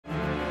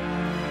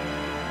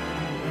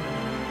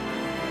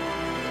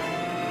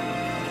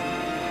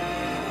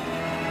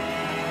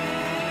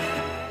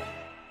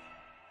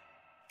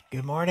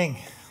Good morning.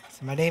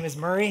 So my name is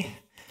Murray,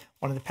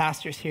 one of the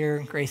pastors here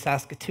in Grace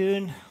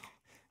Saskatoon.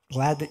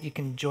 Glad that you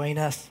can join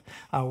us.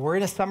 We're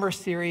in a summer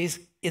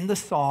series in the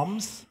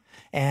Psalms,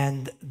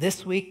 and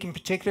this week in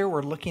particular,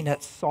 we're looking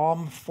at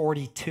Psalm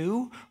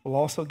 42. We'll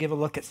also give a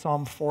look at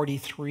Psalm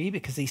 43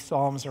 because these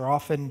Psalms are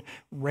often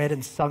read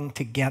and sung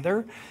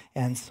together,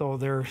 and so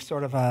they're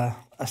sort of a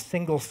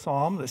single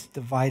psalm that's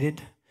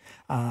divided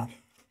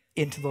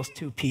into those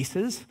two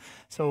pieces.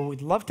 So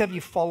we'd love to have you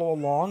follow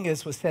along.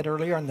 As was said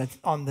earlier,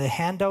 on the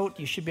handout,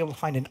 you should be able to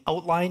find an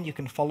outline. You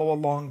can follow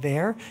along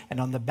there. And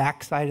on the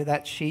back side of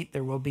that sheet,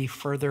 there will be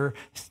further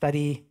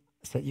study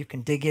so that you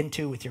can dig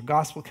into with your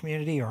gospel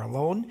community or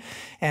alone.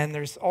 And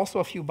there's also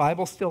a few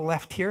Bibles still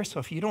left here. So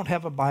if you don't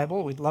have a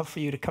Bible, we'd love for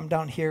you to come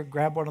down here,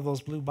 grab one of those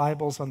blue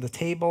Bibles on the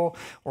table,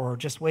 or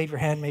just wave your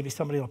hand. Maybe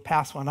somebody will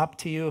pass one up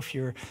to you if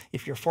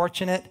you're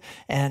fortunate.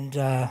 And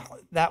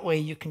that way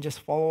you can just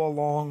follow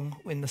along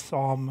in the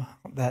psalm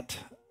that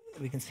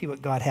we can see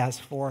what God has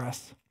for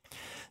us.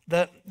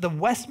 The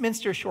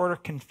Westminster Shorter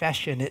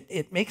Confession,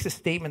 it makes a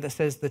statement that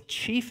says, the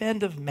chief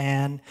end of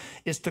man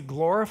is to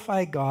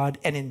glorify God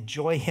and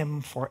enjoy him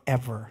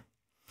forever.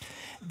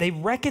 They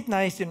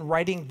recognized in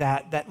writing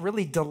that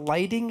really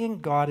delighting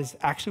in God is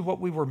actually what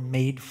we were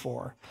made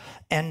for.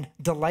 And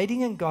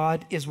delighting in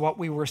God is what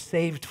we were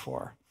saved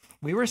for.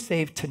 We were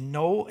saved to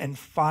know and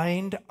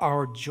find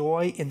our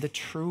joy in the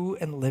true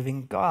and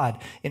living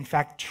God. In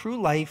fact,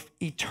 true life,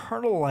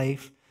 eternal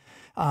life,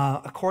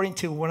 according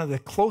to one of the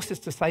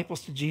closest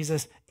disciples to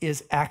Jesus,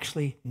 is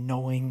actually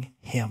knowing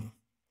him.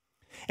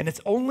 And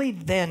it's only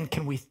then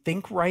can we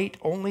think right,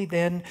 only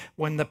then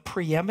when the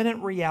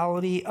preeminent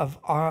reality of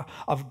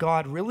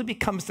God really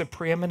becomes the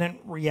preeminent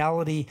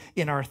reality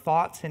in our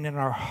thoughts and in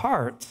our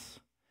hearts,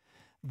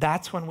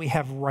 that's when we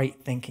have right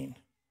thinking.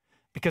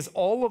 Because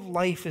all of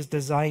life is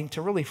designed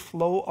to really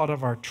flow out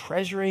of our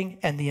treasuring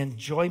and the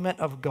enjoyment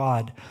of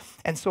God.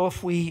 And so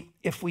if we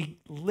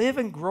live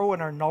and grow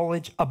in our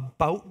knowledge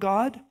about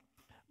God,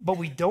 but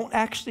we don't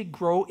actually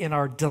grow in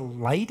our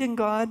delight in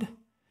God,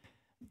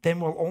 then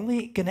we're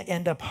only going to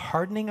end up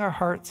hardening our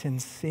hearts in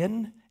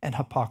sin and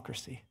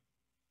hypocrisy.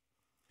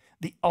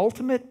 The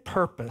ultimate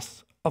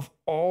purpose of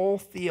all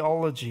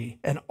theology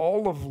and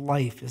all of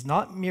life is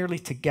not merely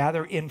to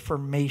gather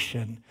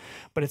information,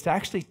 but it's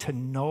actually to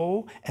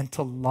know and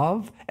to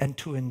love and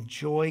to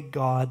enjoy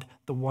God,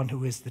 the one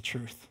who is the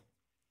truth.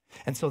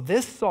 And so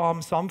this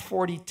psalm, Psalm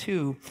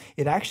 42,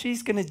 it actually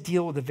is going to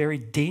deal with a very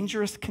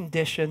dangerous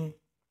condition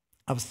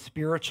of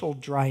spiritual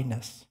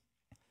dryness.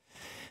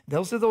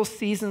 Those are those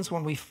seasons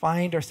when we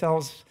find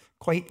ourselves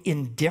quite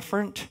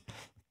indifferent,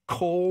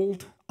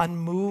 cold,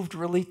 unmoved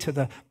really to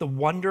the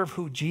wonder of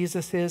who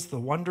Jesus is, the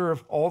wonder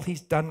of all he's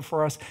done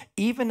for us.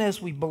 Even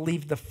as we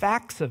believe the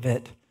facts of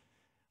it,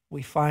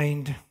 we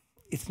find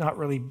it's not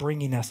really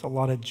bringing us a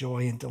lot of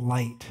joy and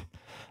delight.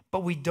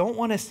 But we don't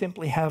want to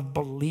simply have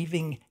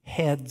believing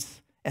heads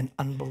and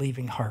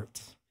unbelieving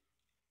hearts.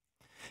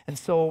 And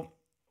so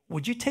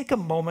would you take a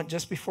moment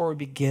just before we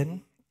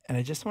begin? And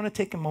I just want to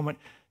take a moment,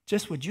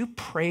 just would you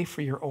pray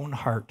for your own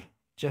heart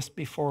just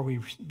before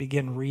we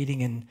begin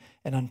reading and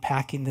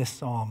unpacking this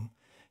psalm?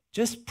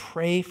 Just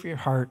pray for your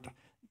heart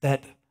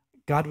that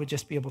God would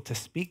just be able to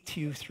speak to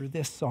you through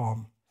this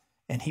psalm,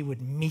 and he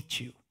would meet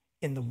you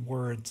in the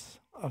words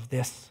of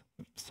this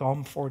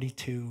Psalm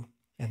 42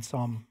 and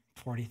Psalm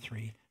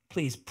 43.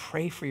 Please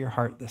pray for your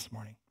heart this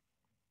morning.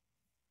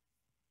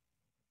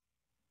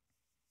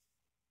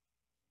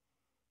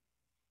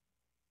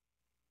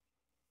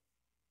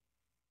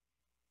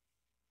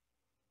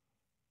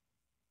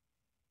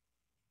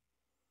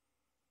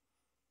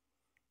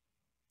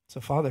 So,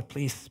 Father,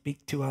 please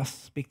speak to us,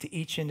 speak to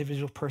each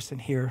individual person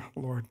here,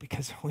 Lord,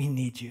 because we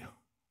need you.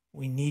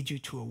 We need you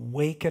to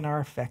awaken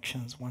our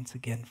affections once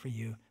again for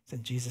you. It's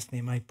in Jesus'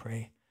 name I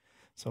pray.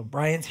 So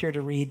Brian's here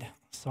to read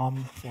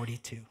Psalm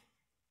 42.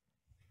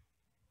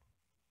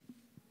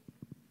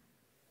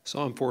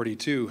 Psalm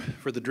 42,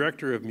 for the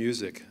director of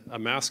music, a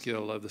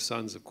maskil of the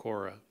sons of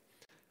Korah.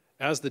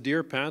 As the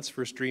deer pants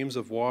for streams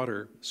of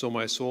water, so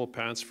my soul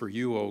pants for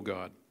you, O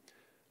God.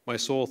 My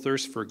soul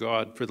thirsts for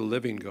God, for the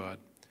living God.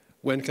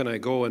 When can I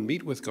go and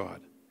meet with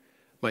God?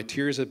 My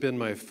tears have been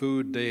my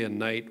food day and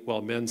night,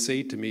 while men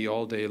say to me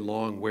all day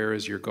long, where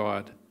is your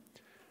God?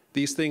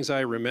 These things I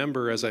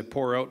remember as I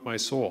pour out my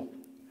soul,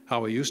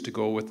 how I used to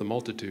go with the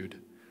multitude,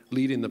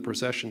 leading the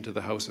procession to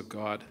the house of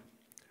God,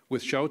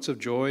 with shouts of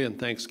joy and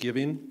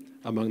thanksgiving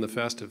among the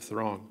festive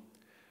throng.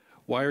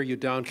 Why are you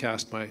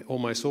downcast,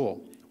 my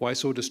soul? Why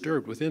so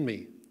disturbed within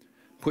me?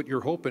 Put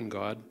your hope in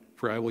God,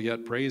 for I will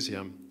yet praise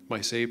him, my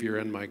Savior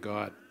and my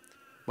God.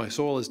 My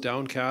soul is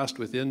downcast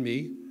within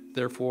me,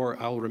 therefore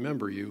I'll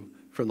remember you.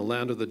 From the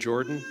land of the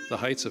Jordan, the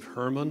heights of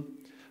Hermon,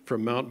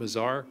 from Mount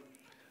Mizar,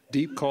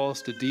 deep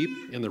calls to deep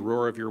in the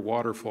roar of your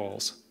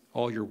waterfalls.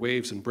 All your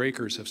waves and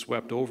breakers have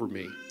swept over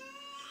me.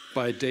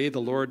 By day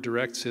the Lord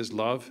directs his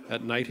love,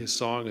 at night his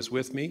song is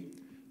with me,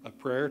 a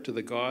prayer to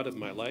the God of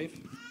my life.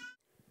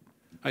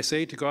 I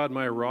say to God,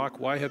 my rock,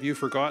 why have you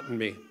forgotten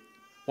me?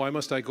 Why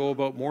must I go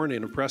about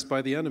mourning, oppressed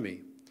by the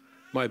enemy?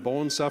 My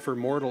bones suffer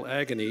mortal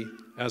agony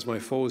as my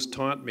foes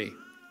taunt me,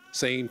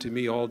 saying to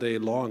me all day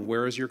long,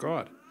 where is your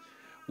God?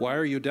 Why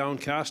are you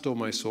downcast, O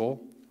my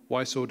soul?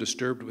 Why so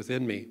disturbed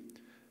within me?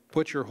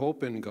 Put your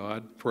hope in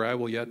God, for I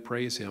will yet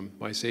praise him,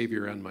 my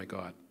Savior and my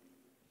God.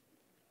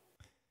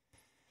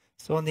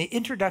 So in the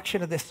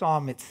introduction of this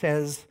psalm, it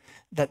says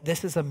that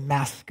this is a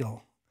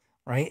maskil,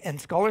 right? And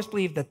scholars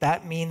believe that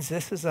that means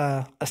this is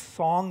a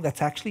song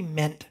that's actually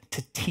meant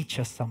to teach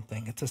us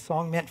something. It's a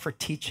song meant for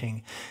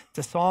teaching. It's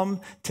a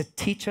psalm to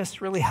teach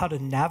us really how to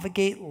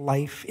navigate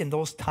life in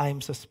those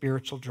times of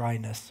spiritual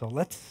dryness. So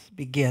let's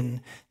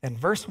begin. And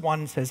verse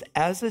 1 says,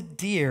 as a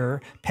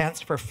deer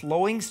pants for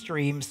flowing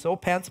streams, so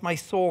pants my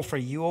soul for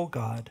you, O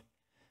God.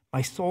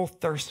 My soul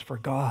thirsts for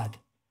God,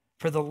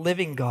 for the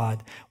living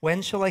God.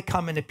 When shall I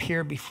come and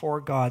appear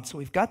before God? So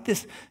we've got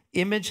this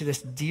image,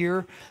 this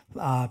deer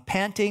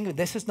panting.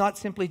 This is not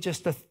simply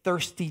just a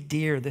thirsty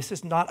deer. This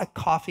is not a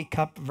coffee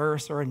cup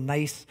verse or a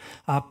nice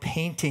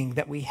painting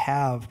that we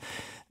have.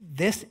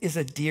 This is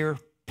a deer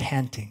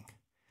panting,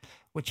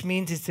 which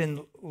means it's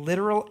in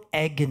literal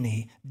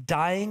agony,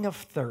 dying of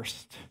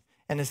thirst,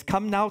 and has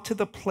come now to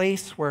the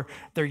place where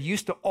there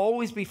used to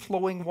always be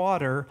flowing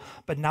water,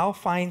 but now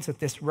finds that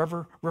this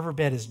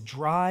riverbed is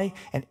dry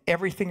and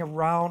everything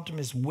around him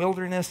is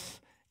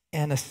wilderness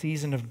and a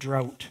season of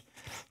drought.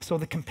 So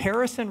the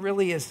comparison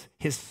really is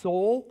his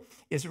soul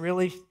is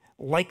really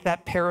like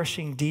that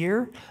perishing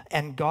deer,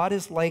 and God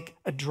is like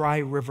a dry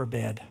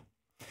riverbed.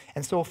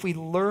 And so if we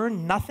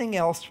learn nothing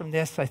else from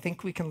this, I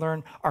think we can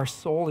learn our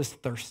soul is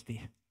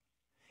thirsty.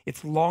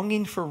 It's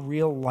longing for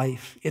real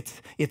life.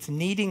 It's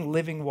needing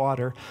living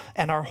water.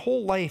 And our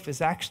whole life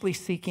is actually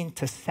seeking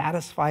to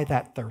satisfy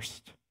that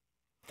thirst,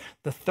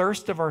 the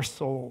thirst of our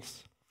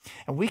souls.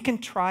 And we can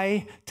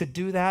try to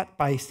do that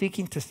by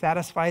seeking to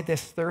satisfy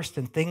this thirst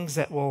in things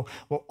that will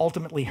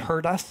ultimately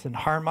hurt us and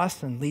harm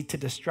us and lead to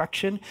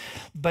destruction.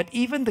 But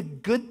even the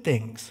good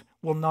things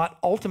will not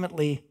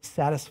ultimately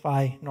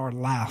satisfy nor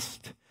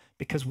last,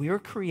 because we were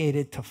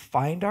created to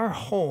find our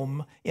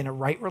home in a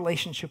right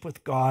relationship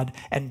with God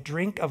and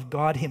drink of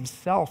God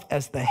himself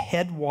as the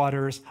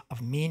headwaters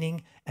of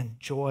meaning and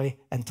joy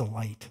and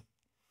delight.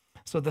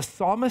 So the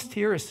psalmist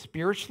here is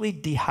spiritually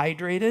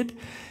dehydrated.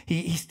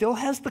 He still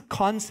has the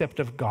concept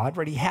of God,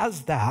 right? He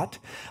has that,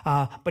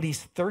 but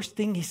he's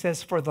thirsting, he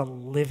says, for the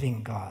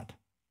living God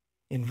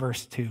in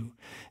verse 2.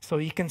 So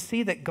you can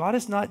see that God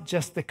is not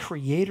just the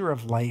creator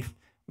of life.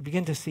 We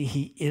begin to see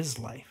he is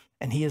life.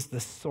 And he is the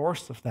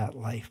source of that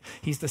life.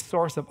 He's the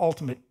source of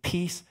ultimate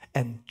peace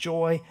and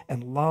joy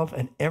and love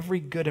and every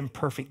good and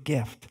perfect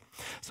gift.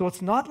 So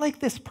it's not like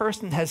this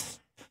person has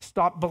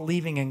stopped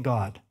believing in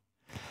God,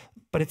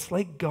 but it's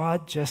like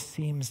God just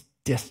seems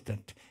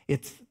distant.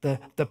 It's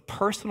the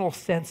personal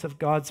sense of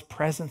God's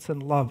presence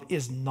and love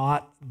is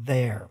not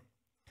there.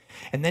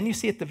 And then you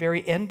see at the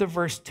very end of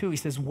verse 2, he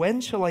says,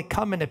 when shall I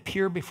come and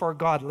appear before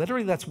God?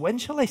 Literally, that's when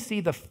shall I see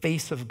the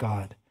face of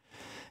God?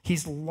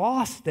 He's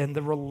lost then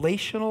the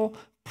relational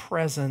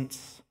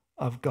presence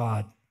of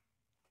God.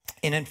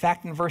 And in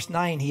fact, in verse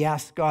 9, he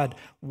asks God,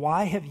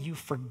 why have you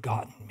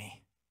forgotten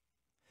me?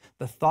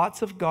 The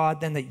thoughts of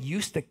God then that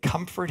used to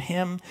comfort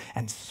him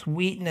and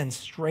sweeten and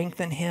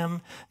strengthen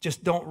him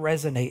just don't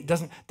resonate,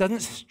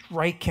 doesn't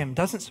strike him,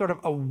 doesn't sort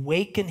of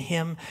awaken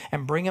him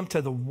and bring him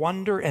to the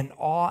wonder and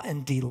awe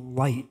and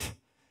delight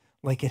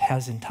like it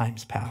has in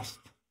times past.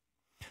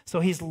 So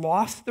he's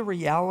lost the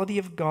reality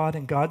of God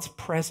and God's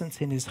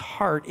presence in his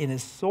heart, in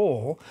his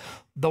soul.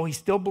 Though he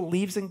still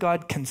believes in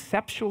God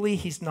conceptually,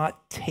 he's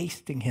not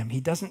tasting him.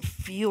 He doesn't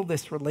feel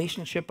this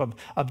relationship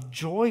of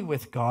joy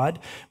with God,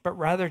 but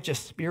rather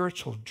just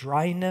spiritual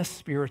dryness,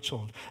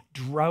 spiritual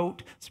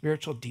drought,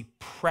 spiritual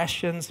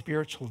depression,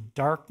 spiritual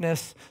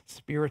darkness,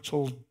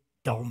 spiritual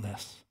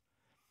dullness.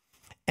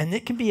 And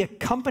it can be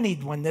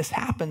accompanied when this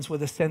happens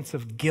with a sense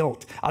of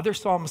guilt. Other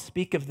psalms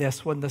speak of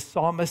this when the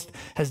psalmist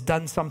has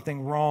done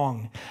something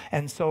wrong.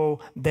 And so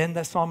then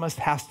the psalmist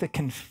has to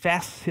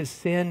confess his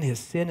sin. His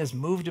sin has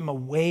moved him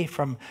away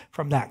from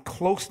that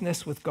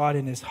closeness with God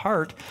in his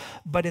heart.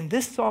 But in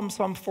this psalm,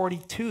 Psalm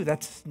 42,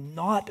 that's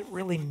not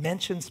really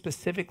mentioned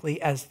specifically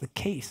as the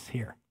case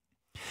here.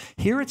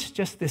 Here it's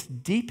just this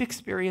deep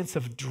experience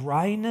of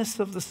dryness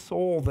of the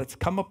soul that's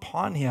come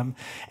upon him,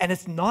 and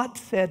it's not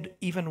said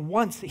even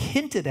once,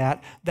 hinted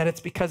at, that it's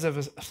because of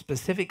a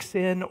specific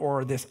sin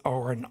or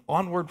an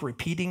onward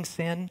repeating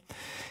sin.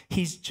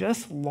 He's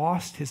just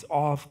lost his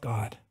awe of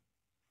God.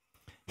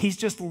 He's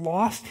just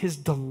lost his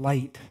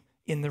delight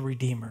in the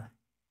Redeemer.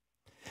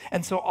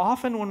 And so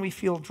often when we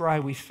feel dry,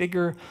 we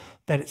figure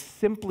that it's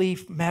simply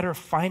a matter of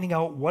finding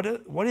out what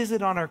is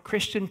it on our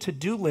Christian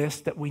to-do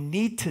list that we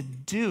need to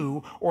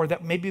do, or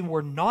that maybe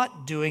we're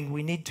not doing,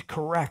 we need to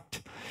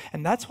correct.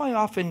 And that's why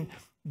often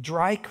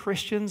dry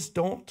Christians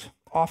don't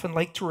often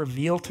like to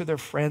reveal to their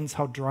friends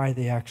how dry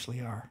they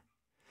actually are,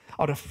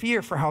 out of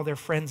fear for how their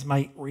friends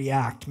might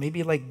react.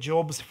 Maybe like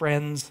Job's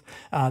friends,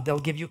 they'll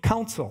give you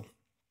counsel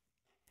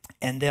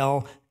and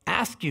they'll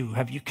ask you,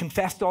 have you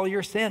confessed all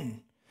your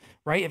sin?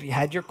 right? Have you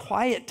had your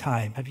quiet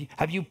time?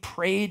 Have you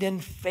prayed in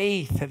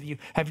faith? Have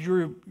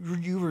you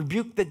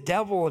rebuked the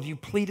devil? Have you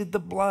pleaded the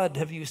blood?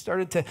 Have you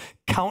started to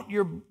count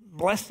your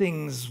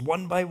blessings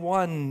one by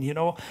one?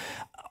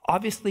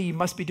 Obviously you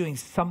must be doing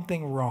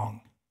something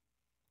wrong.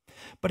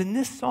 But in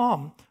this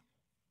psalm,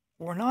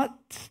 we're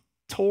not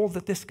told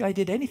that this guy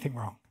did anything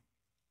wrong.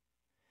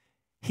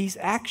 He's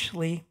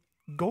actually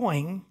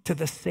going to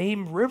the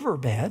same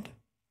riverbed,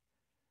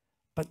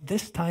 but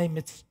this time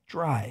it's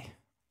dry.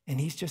 And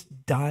he's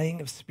just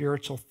dying of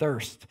spiritual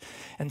thirst.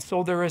 And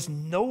so there is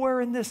nowhere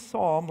in this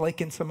psalm,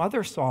 like in some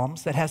other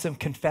psalms, that has him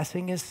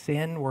confessing his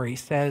sin, where he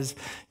says,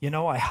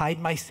 I hide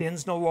my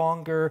sins no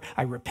longer,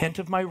 I repent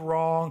of my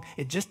wrong.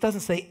 It just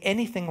doesn't say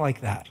anything like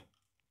that.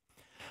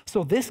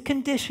 So this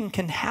condition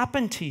can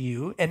happen to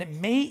you, and it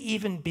may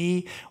even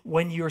be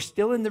when you're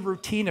still in the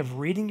routine of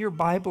reading your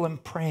Bible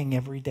and praying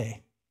every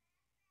day.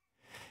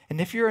 And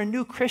if you're a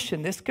new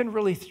Christian, this can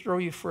really throw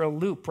you for a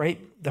loop, right?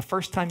 The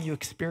first time you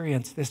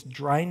experience this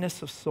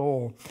dryness of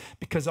soul,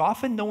 because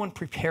often no one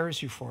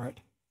prepares you for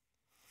it.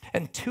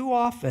 And too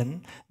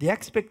often, the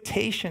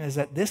expectation is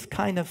that this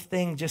kind of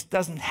thing just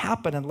doesn't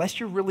happen unless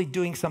you're really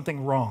doing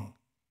something wrong.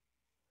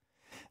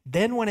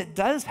 Then when it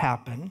does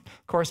happen,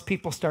 of course,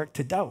 people start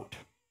to doubt.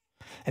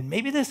 And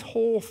maybe this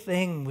whole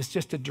thing was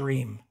just a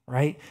dream,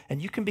 right? And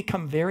you can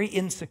become very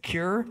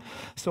insecure.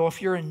 So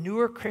if you're a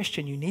newer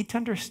Christian, you need to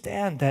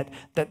understand that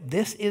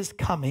this is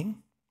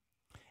coming,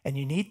 and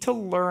you need to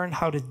learn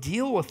how to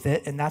deal with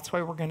it. And that's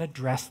why we're going to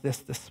address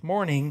this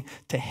morning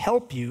to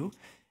help you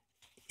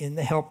in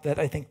the help that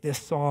I think this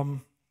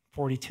Psalm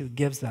 42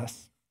 gives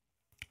us.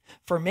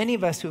 For many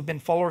of us who have been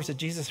followers of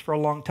Jesus for a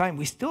long time,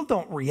 we still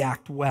don't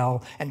react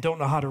well and don't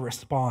know how to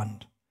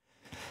respond.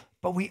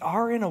 But we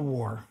are in a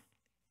war.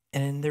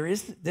 And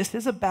this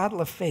is a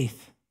battle of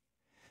faith.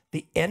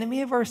 The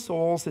enemy of our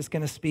souls is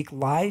going to speak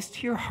lies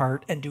to your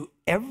heart and do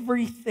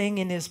everything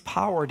in his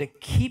power to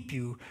keep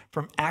you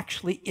from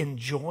actually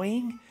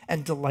enjoying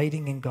and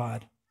delighting in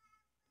God.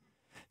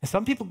 And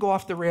some people go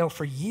off the rail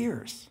for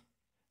years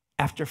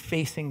after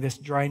facing this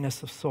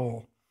dryness of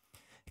soul.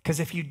 Because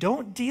if you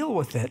don't deal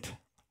with it,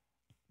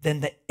 then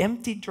the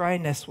empty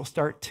dryness will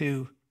start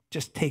to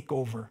just take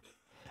over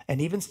and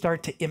even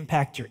start to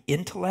impact your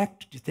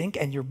intellect, you think,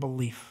 and your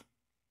belief.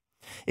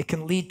 It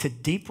can lead to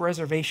deep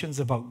reservations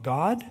about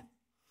God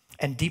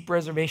and deep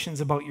reservations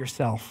about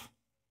yourself,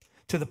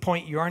 to the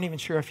point you aren't even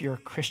sure if you're a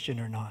Christian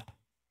or not.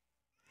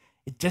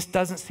 It just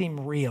doesn't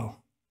seem real.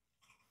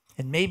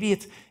 And maybe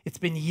it's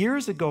been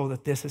years ago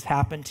that this has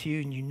happened to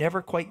you and you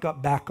never quite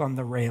got back on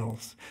the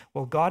rails.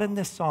 Well, God in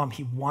this psalm,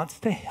 he wants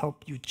to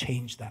help you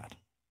change that.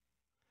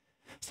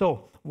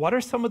 So what are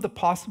some of the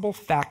possible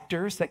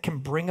factors that can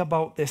bring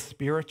about this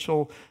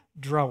spiritual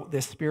drought,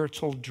 this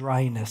spiritual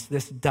dryness,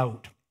 this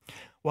doubt?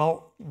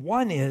 Well,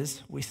 one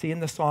is, we see in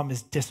the psalm,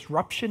 is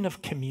disruption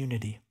of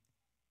community.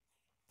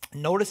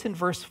 Notice in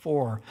verse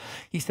 4,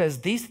 he says,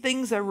 "These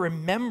things I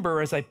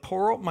remember as I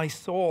pour out my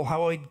soul,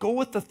 how I go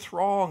with the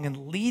throng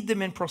and lead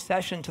them in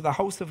procession to the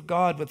house of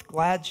God with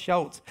glad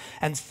shouts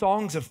and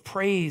songs of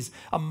praise,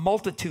 a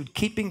multitude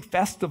keeping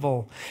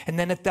festival." And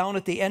then down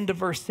at the end of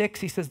verse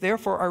 6, he says,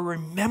 "Therefore I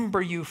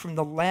remember you from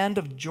the land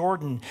of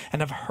Jordan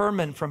and of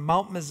Hermon from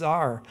Mount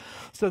Mizar."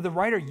 So the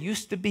writer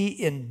used to be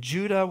in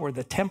Judah where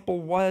the temple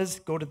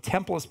was. Go to the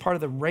temple as part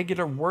of the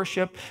regular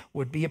worship,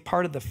 would be a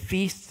part of the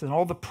feasts and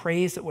all the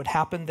praise that would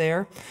happen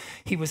there.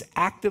 He was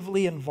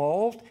actively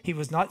involved. He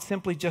was not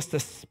simply just a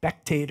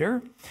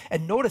spectator.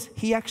 And notice,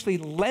 he actually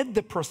led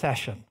the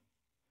procession.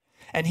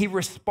 And he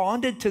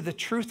responded to the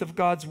truth of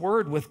God's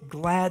word with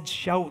glad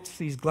shouts,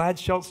 these glad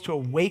shouts to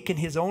awaken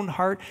his own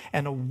heart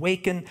and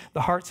awaken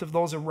the hearts of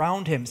those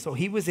around him. So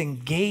he was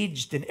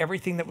engaged in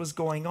everything that was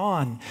going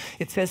on.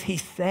 It says he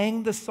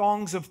sang the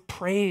songs of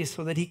praise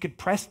so that he could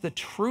press the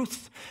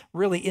truths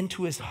really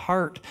into his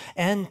heart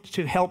and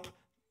to help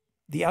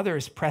the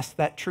others press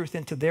that truth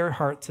into their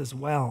hearts as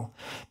well.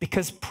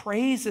 Because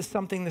praise is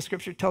something the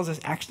scripture tells us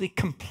actually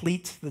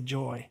completes the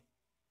joy.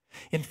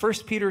 In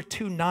 1 Peter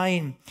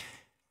 2:9,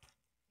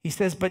 he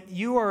says, "But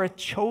you are a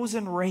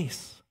chosen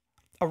race,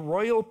 a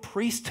royal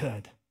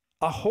priesthood,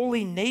 a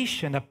holy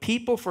nation, a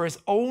people for his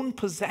own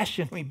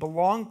possession." We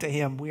belong to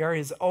him. We are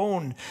his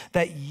own.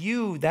 That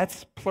you,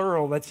 that's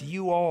plural, that's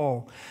you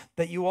all,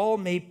 that you all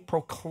may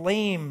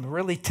proclaim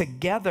really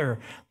together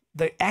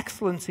the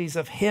excellencies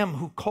of him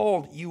who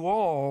called you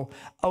all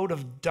out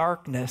of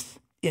darkness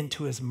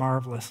into his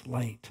marvelous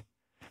light.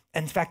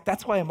 In fact,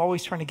 that's why I'm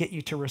always trying to get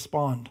you to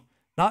respond.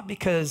 Not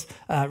because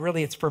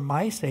really it's for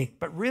my sake,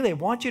 but really I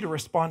want you to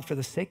respond for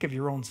the sake of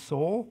your own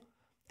soul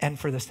and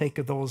for the sake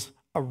of those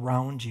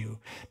around you,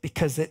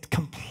 because it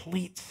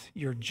completes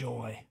your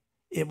joy.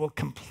 It will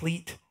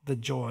complete the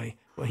joy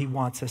what he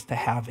wants us to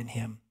have in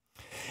him.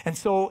 And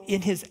so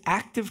in his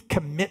active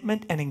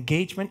commitment and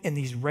engagement in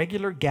these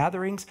regular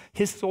gatherings,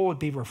 his soul would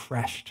be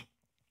refreshed.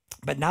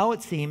 But now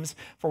it seems,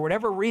 for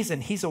whatever reason,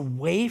 he's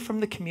away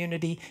from the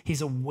community.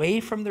 He's away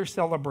from their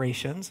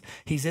celebrations.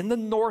 He's in the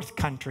North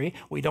Country.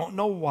 We don't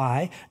know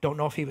why. Don't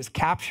know if he was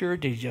captured.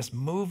 Did he just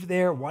move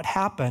there? What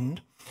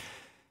happened?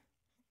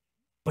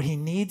 But but he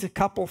needs a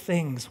couple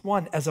things.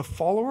 One, as a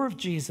follower of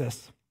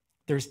Jesus,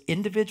 there's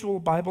individual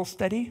Bible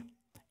study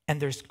and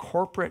there's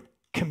corporate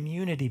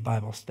community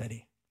Bible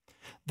study.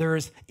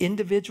 There's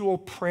individual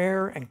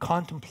prayer and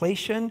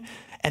contemplation,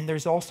 and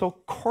there's also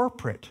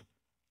corporate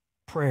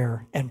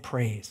prayer and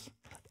praise.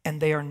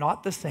 And they are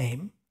not the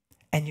same,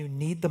 and you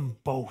need them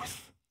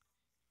both.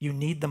 You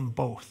need them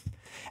both.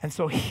 And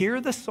so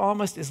here the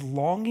psalmist is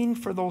longing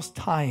for those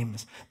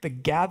times, the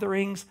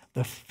gatherings,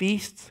 the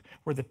feasts,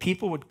 where the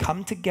people would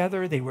come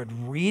together, they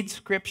would read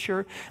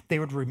scripture, they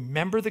would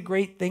remember the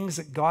great things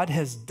that God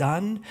has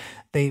done,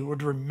 they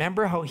would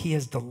remember how he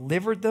has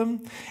delivered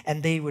them,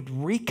 and they would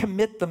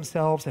recommit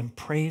themselves and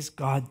praise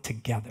God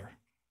together.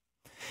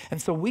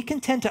 And so we can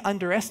tend to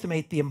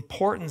underestimate the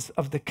importance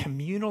of the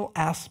communal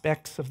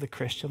aspects of the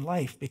Christian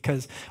life,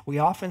 because we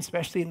often,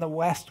 especially in the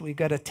West, we've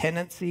got a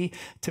tendency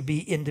to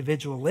be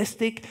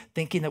individualistic,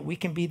 thinking that we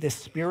can be this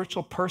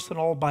spiritual person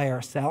all by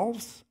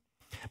ourselves.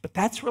 But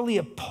that's really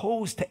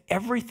opposed to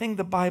everything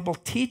the Bible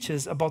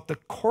teaches about the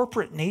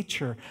corporate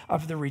nature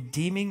of the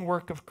redeeming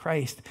work of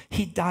Christ.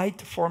 He died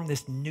to form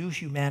this new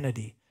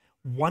humanity,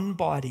 one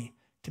body,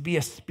 to be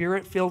a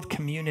spirit-filled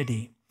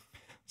community.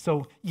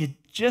 So you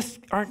just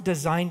aren't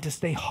designed to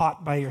stay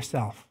hot by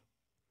yourself.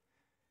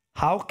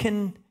 How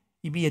can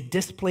you be a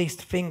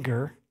displaced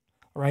finger,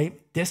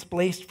 right?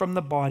 Displaced from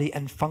the body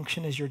and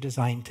function as you're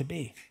designed to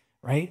be,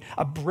 right?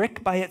 A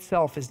brick by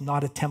itself is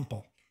not a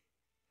temple.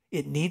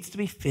 It needs to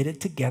be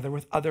fitted together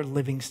with other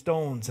living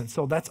stones. And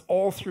so that's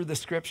all through the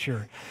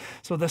scripture.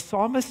 So the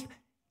psalmist,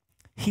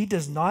 he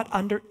does not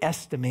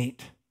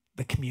underestimate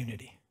the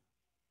community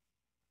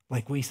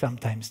like we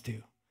sometimes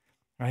do,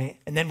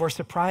 right? And then we're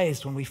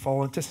surprised when we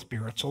fall into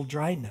spiritual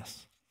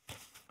dryness.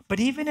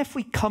 But even if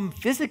we come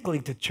physically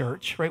to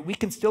church, right, we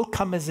can still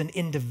come as an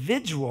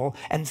individual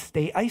and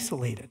stay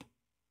isolated.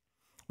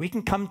 We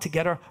can come to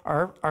get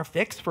our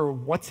fix for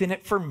what's in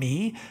it for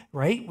me,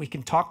 right? We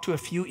can talk to a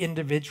few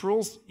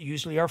individuals,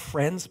 usually our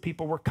friends,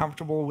 people we're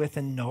comfortable with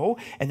and know,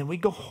 and then we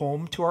go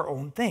home to our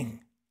own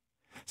thing.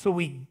 So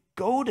we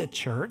go to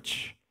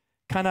church,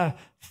 kind of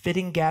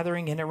fitting,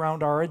 gathering in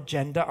around our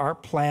agenda, our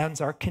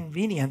plans, our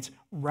convenience,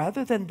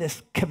 rather than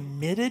this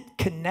committed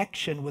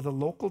connection with a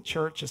local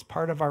church as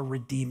part of our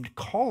redeemed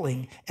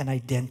calling and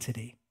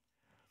identity.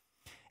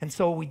 And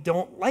so we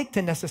don't like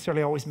to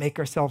necessarily always make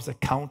ourselves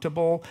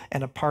accountable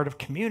and a part of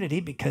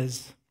community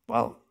because,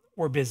 well,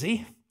 we're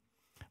busy,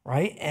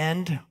 right?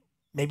 And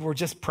maybe we're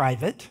just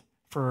private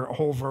for a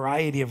whole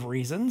variety of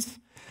reasons.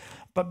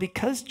 But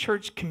because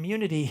church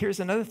community,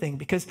 here's another thing,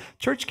 because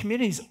church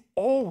community is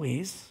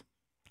always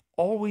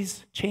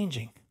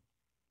changing.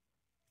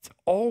 It's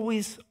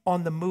always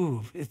on the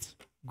move. It's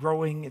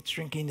growing, it's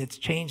shrinking, it's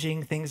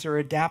changing, things are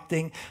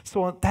adapting.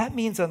 So that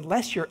means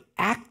unless you're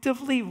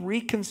actively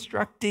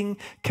reconstructing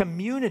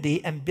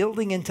community and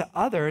building into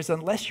others,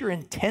 unless you're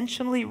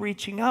intentionally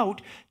reaching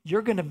out,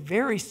 you're going to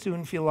very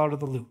soon feel out of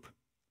the loop.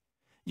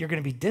 You're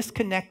going to be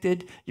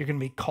disconnected. You're going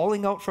to be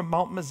calling out from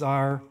Mount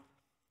Mizar,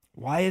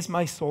 why is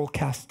my soul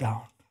cast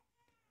down?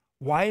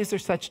 Why is there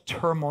such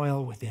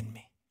turmoil within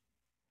me?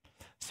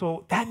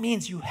 So that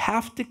means you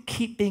have to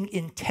keep being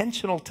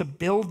intentional to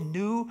build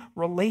new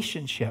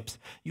relationships.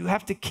 You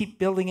have to keep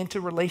building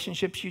into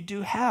relationships you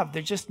do have.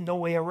 There's just no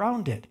way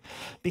around it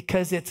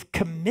because it's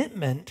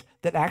commitment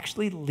that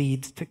actually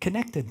leads to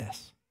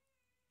connectedness.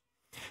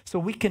 So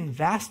we can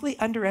vastly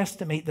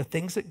underestimate the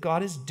things that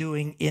God is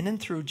doing in and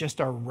through just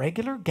our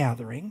regular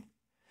gathering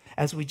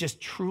as we just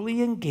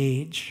truly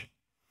engage,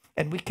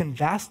 and we can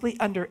vastly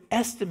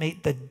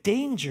underestimate the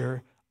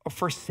danger of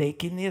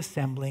forsaking the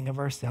assembling of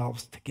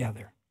ourselves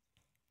together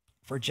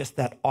for just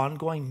that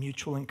ongoing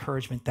mutual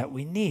encouragement that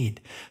we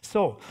need.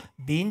 So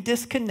being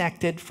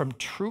disconnected from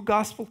true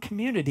gospel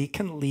community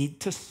can lead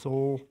to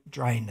soul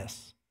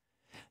dryness.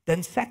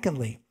 Then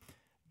secondly,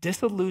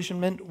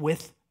 disillusionment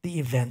with the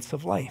events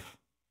of life,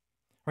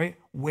 right?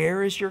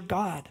 Where is your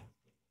God?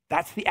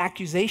 That's the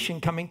accusation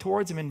coming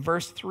towards him in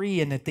verse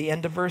 3 and at the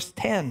end of verse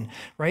 10,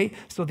 right?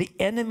 So the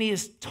enemy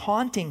is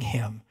taunting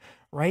him,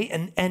 right?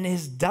 And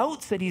his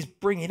doubts that he's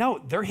bringing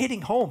out, they're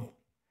hitting home.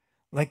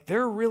 Like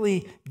they're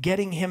really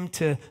getting him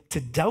to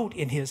doubt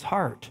in his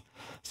heart.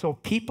 So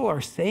people are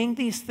saying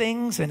these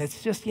things and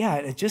it's just,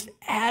 it just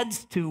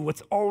adds to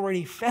what's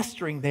already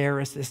festering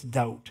there as this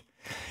doubt.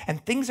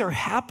 And things are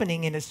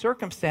happening in his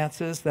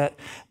circumstances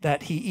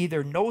that he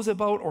either knows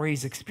about or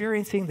he's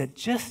experiencing that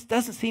just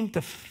doesn't seem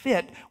to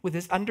fit with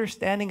his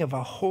understanding of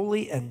a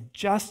holy and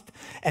just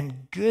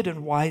and good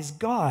and wise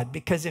God.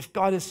 Because if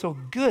God is so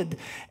good,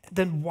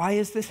 then why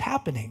is this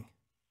happening?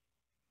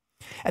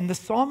 And the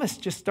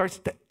psalmist just starts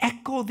to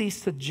echo these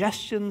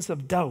suggestions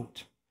of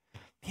doubt.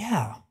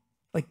 Yeah,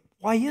 like,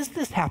 why is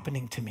this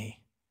happening to me?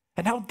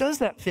 And how does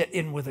that fit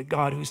in with a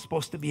God who's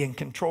supposed to be in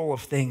control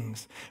of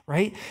things,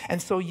 right?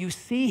 And so you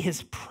see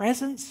his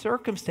present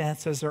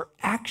circumstances are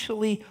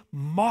actually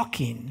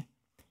mocking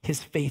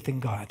his faith in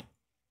God.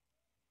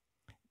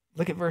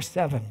 Look at verse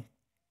 7.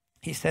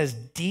 He says,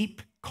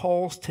 deep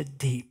calls to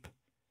deep.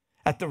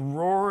 At the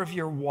roar of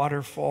your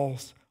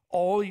waterfalls,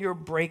 all your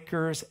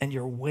breakers and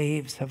your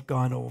waves have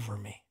gone over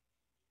me.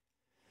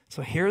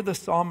 So here the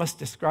psalmist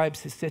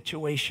describes his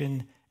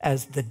situation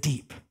as the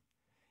deep.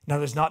 Now,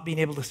 there's not being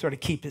able to sort of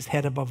keep his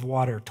head above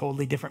water.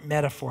 Totally different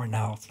metaphor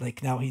now. It's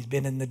like now he's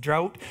been in the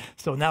drought,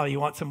 so now you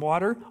want some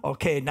water?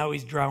 Okay, now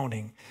he's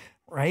drowning,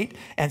 right?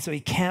 And so he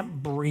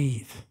can't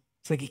breathe.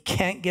 It's like he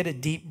can't get a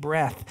deep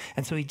breath.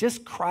 And so he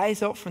just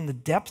cries out from the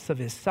depths of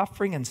his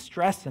suffering and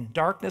stress and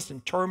darkness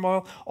and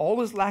turmoil, all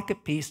his lack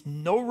of peace,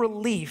 no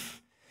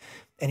relief,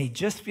 and he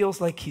just feels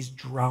like he's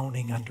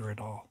drowning under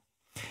it all.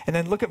 And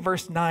then look at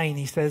verse 9.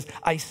 He says,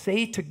 I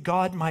say to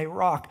God, my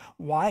rock,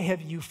 why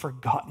have you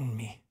forgotten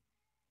me?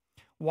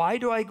 Why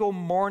do I go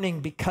mourning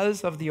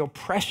because of the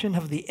oppression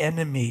of the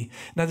enemy?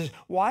 In other words,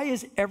 why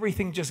is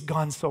everything just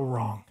gone so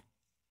wrong?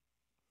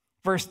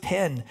 Verse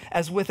 10,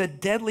 as with a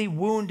deadly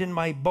wound in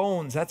my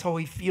bones, that's how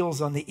he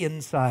feels on the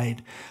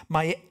inside.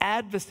 My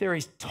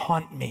adversaries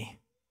taunt me,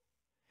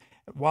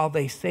 while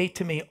they say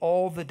to me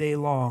all the day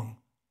long,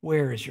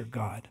 where is your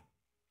God?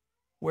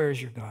 Where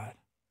is your God?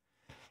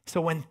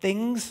 So when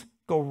things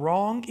go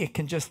wrong, it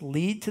can just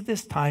lead to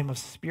this time of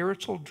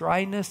spiritual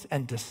dryness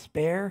and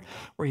despair,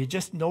 where you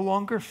just no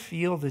longer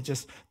feel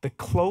the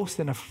close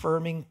and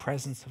affirming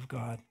presence of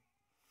God.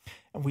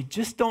 And we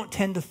just don't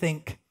tend to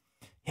think,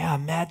 yeah,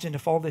 imagine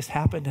if all this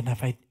happened and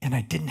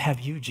I didn't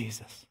have you,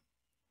 Jesus.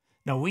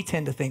 No, we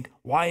tend to think,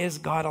 why is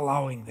God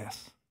allowing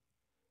this?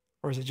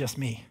 Or is it just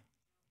me?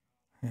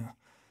 Yeah.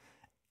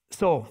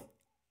 So,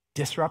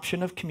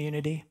 disruption of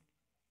community.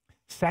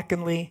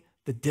 Secondly,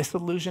 the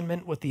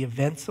disillusionment with the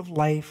events of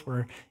life,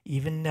 or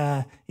even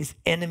his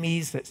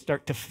enemies that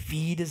start to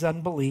feed his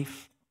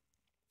unbelief.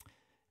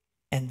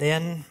 And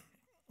then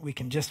we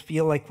can just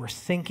feel like we're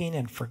sinking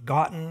and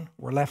forgotten.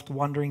 We're left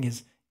wondering,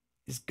 is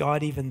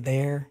God even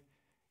there?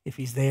 If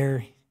he's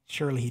there,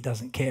 surely he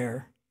doesn't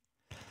care.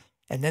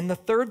 And then the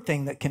third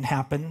thing that can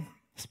happen,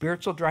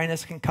 spiritual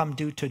dryness can come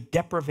due to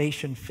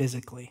deprivation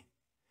physically.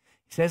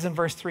 He says in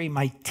verse 3,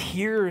 my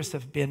tears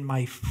have been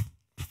my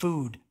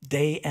food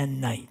day and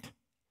night.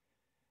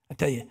 I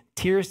tell you,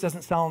 tears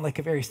doesn't sound like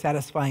a very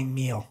satisfying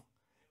meal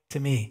to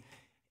me.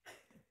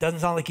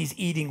 Doesn't sound like he's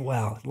eating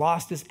well.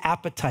 Lost his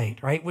appetite,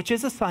 right? Which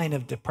is a sign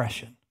of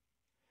depression,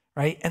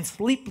 right? And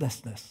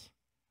sleeplessness,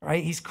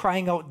 right? He's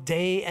crying out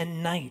day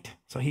and night.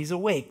 So he's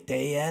awake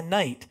day and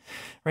night,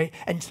 right?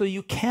 And so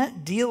you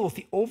can't deal with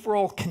the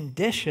overall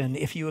condition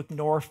if you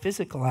ignore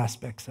physical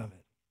aspects of it.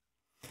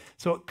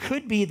 So it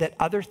could be that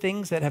other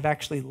things that have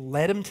actually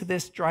led him to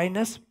this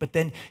dryness, but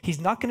then he's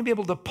not going to be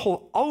able to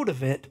pull out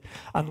of it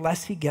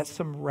unless he gets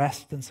some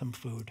rest and some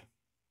food.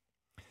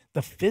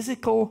 The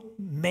physical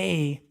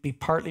may be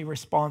partly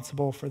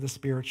responsible for the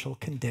spiritual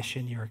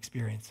condition you're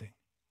experiencing.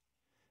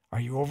 Are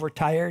you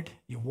overtired?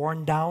 You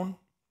worn down?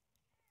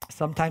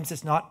 Sometimes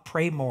it's not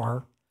pray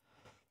more.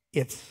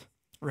 It's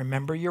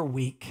remember you're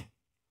weak.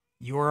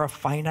 You're a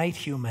finite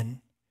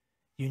human.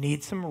 You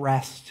need some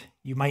rest.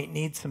 You might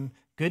need some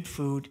good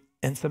food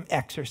and some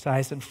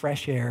exercise and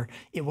fresh air.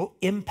 It will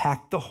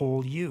impact the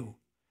whole you.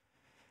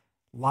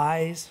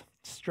 Lies,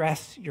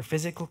 stress, your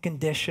physical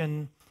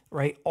condition,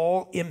 right,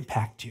 all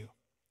impact you.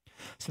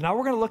 So now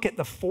we're going to look at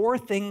the four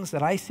things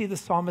that I see the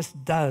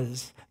psalmist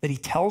does, that he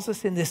tells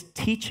us in this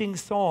teaching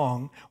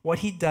song, what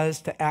he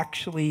does to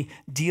actually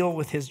deal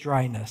with his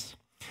dryness.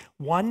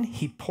 One,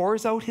 he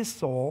pours out his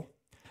soul.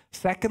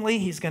 Secondly,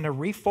 he's going to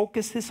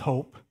refocus his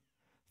hope.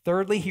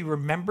 Thirdly, he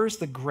remembers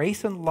the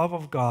grace and love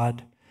of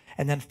God.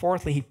 And then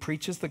fourthly, he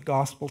preaches the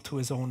gospel to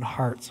his own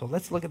heart. So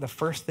let's look at the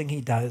first thing he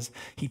does.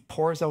 He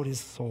pours out his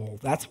soul.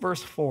 That's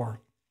verse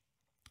 4.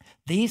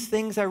 These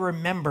things I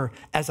remember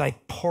as I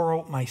pour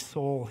out my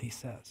soul, he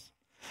says.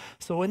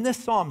 So in this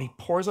psalm, he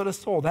pours out his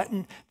soul.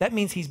 That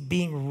means he's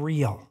being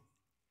real,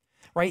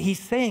 right? He's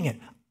saying it.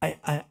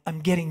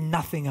 I'm getting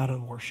nothing out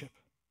of worship.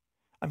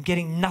 I'm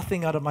getting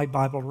nothing out of my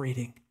Bible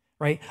reading,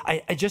 right?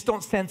 I just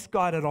don't sense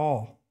God at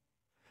all.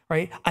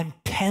 Right? I'm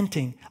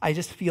panting. I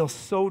just feel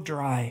so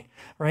dry,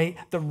 right?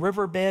 The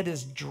riverbed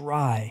is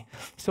dry.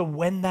 So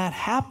when that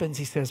happens,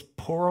 he says,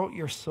 pour out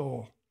your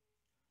soul.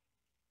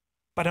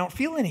 But I don't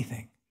feel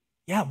anything.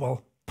 Yeah,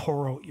 well,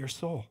 pour out your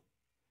soul.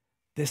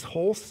 This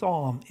whole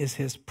psalm is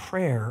his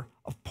prayer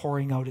of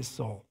pouring out his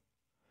soul.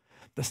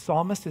 The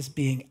psalmist is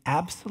being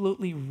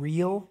absolutely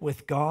real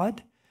with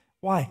God.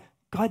 Why?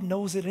 God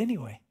knows it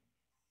anyway.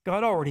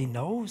 God already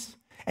knows.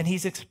 And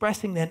he's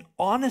expressing then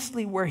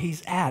honestly where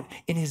he's at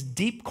in his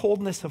deep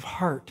coldness of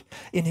heart,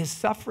 in his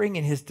suffering,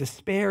 in his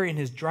despair, in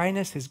his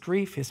dryness, his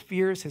grief, his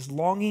fears, his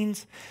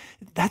longings.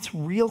 That's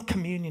real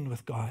communion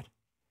with God.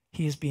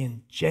 He is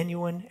being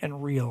genuine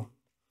and real.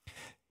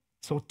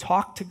 So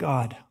talk to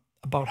God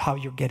about how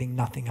you're getting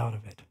nothing out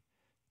of it.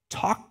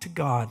 Talk to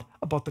God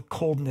about the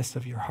coldness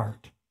of your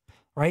heart,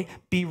 right?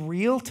 Be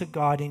real to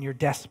God in your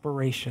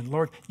desperation.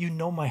 Lord, you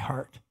know my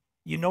heart.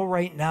 You know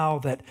right now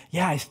that,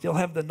 yeah, I still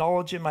have the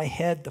knowledge in my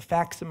head, the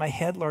facts in my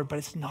head, Lord, but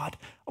it's not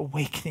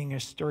awakening or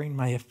stirring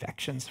my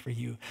affections for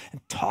you.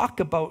 And talk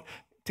about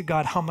to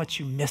God how much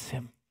you miss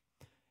him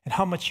and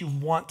how much you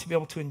want to be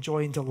able to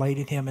enjoy and delight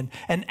in him.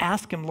 And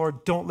ask him,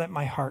 Lord, don't let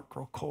my heart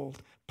grow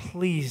cold.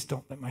 Please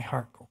don't let my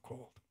heart grow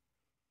cold.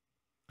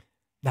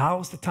 Now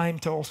is the time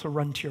to also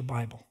run to your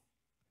Bible.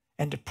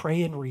 and to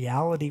pray in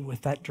reality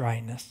with that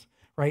dryness,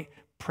 right?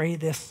 Pray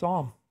this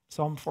psalm,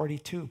 Psalm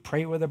 42.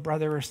 Pray with a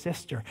brother or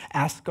sister.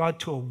 Ask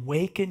God to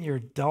awaken your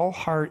dull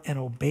heart and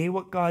obey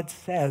what God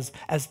says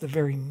as the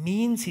very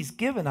means he's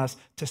given us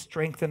to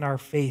strengthen our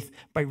faith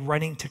by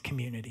running to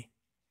community.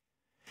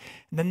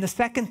 And then the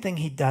second thing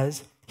he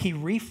does, he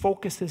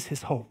refocuses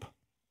his hope.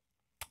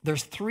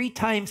 There's 3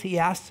 times he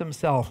asks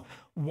himself,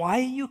 why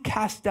are you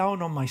cast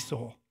down on my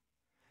soul?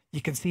 You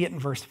can see it in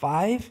verse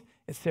 5.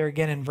 It's there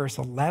again in verse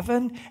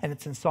 11, and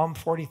it's in Psalm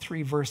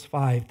 43, verse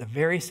 5, the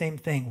very same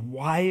thing.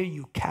 Why are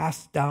you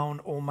cast down,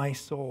 O my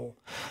soul?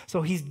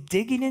 So he's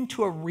digging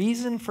into a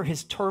reason for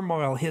his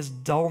turmoil, his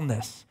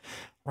dullness,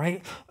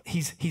 right?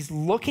 He's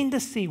looking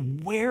to see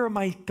where's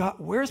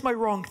my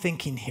wrong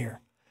thinking here?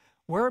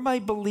 Where am I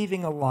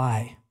believing a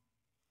lie?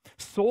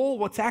 Soul,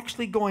 what's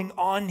actually going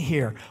on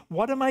here?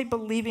 What am I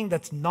believing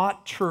that's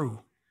not true?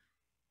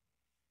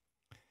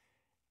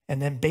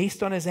 And then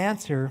based on his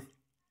answer,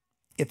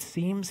 it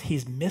seems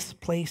he's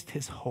misplaced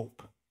his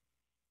hope,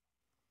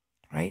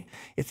 right?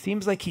 It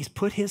seems like he's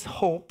put his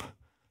hope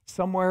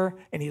somewhere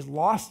and he's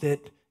lost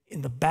it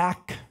in the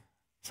back,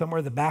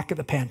 somewhere the back of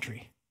the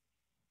pantry.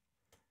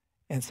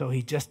 And so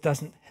he just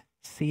doesn't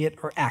see it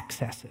or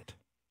access it.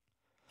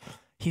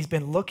 He's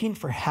been looking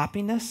for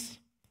happiness,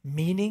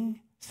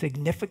 meaning,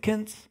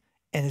 significance,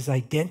 and his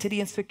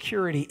identity and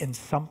security in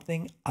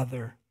something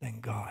other than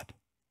God.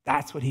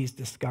 That's what he's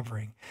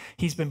discovering.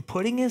 He's been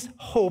putting his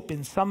hope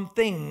in some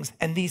things,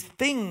 and these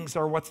things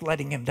are what's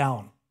letting him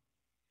down.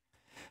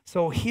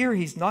 So here,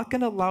 he's not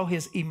going to allow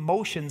his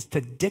emotions to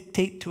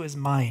dictate to his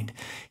mind.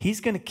 He's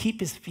going to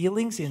keep his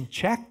feelings in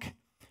check,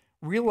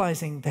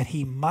 realizing that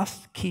he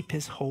must keep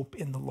his hope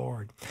in the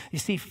Lord. You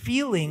see,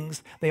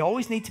 feelings, they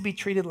always need to be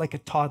treated like a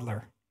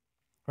toddler,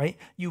 right?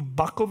 You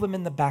buckle them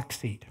in the back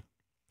seat.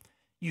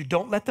 You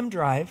don't let them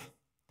drive,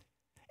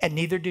 and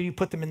neither do you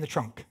put them in the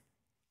trunk,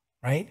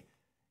 right?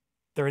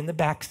 They're in the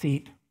back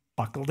seat,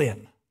 buckled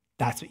in.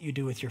 That's what you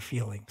do with your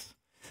feelings.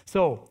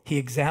 So he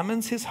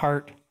examines his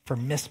heart for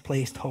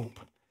misplaced hope.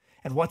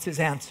 And what's his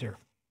answer?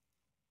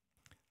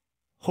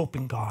 Hope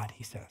in God,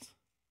 he says.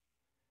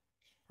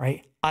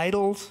 Right?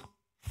 Idols,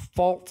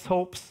 false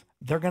hopes,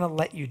 they're going to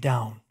let you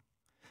down.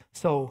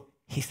 So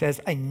he says,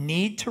 I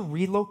need to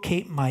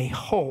relocate my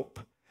hope,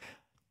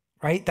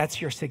 right? That's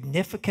your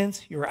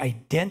significance, your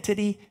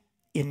identity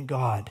in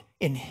God,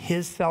 in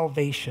his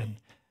salvation,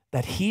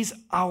 that he's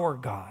our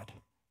God.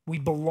 We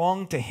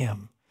belong to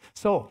him.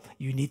 So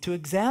you need to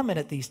examine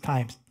at these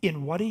times,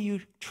 in what are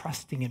you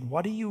trusting in?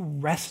 What are you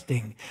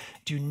resting?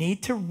 Do you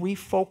need to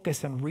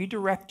refocus and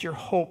redirect your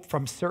hope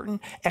from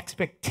certain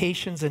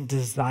expectations and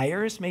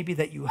desires maybe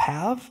that you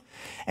have?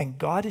 And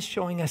God is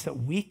showing us that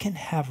we can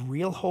have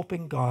real hope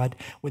in God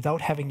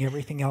without having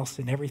everything else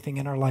and everything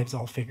in our lives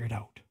all figured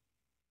out.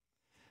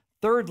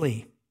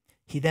 Thirdly,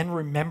 he then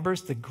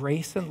remembers the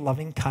grace and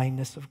loving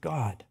kindness of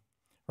God.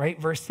 Right?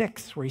 Verse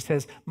 6, where he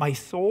says, my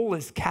soul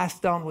is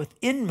cast down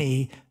within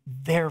me,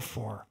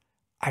 therefore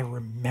I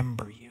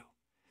remember you.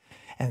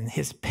 And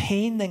his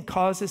pain then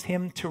causes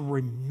him to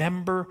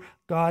remember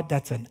God.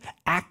 That's an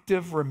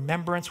active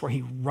remembrance where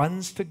he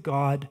runs to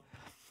God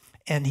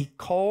and he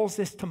calls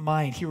this to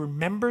mind. He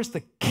remembers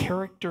the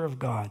character of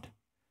God.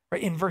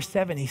 Right? In verse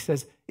 7, he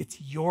says,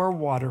 it's your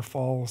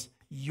waterfalls,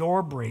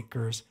 your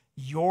breakers,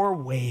 your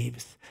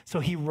waves. So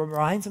he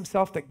reminds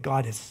himself that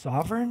God is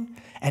sovereign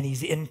and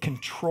he's in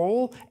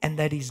control and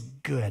that he's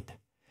good.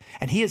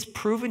 And he has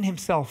proven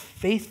himself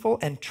faithful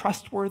and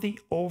trustworthy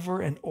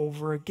over and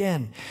over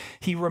again.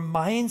 He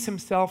reminds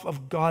himself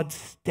of God's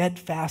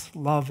steadfast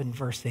love in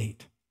verse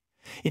 8.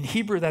 In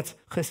Hebrew, that's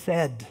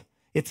chesed.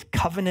 It's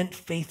covenant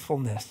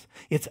faithfulness.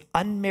 It's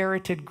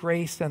unmerited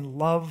grace and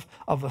love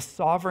of a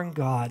sovereign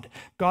God.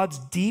 God's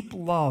deep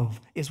love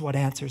is what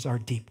answers our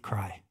deep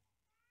cry.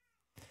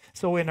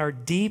 So in our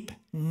deep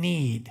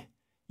need,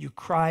 you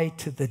cry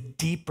to the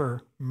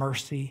deeper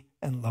mercy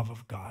and love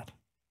of God.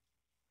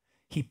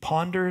 He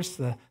ponders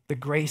the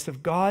grace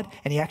of God,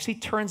 and he actually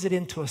turns it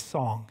into a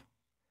song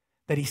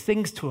that he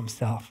sings to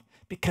himself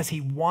because he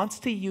wants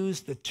to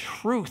use the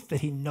truth that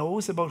he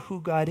knows about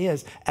who God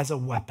is as a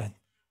weapon.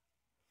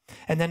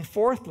 And then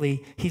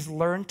fourthly, he's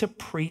learned to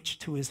preach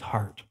to his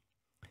heart.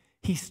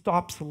 He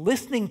stops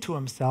listening to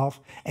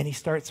himself and he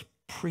starts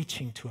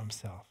preaching to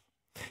himself.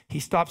 He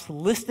stops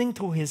listening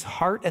to his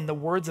heart and the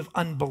words of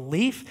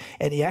unbelief,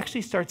 and he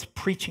actually starts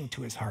preaching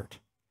to his heart.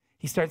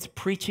 He starts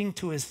preaching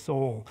to his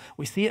soul.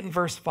 We see it in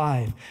verse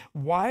 5.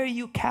 Why are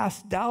you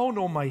cast down,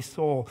 O my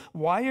soul?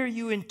 Why are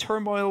you in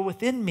turmoil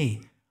within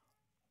me?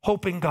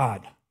 Hope in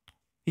God.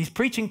 He's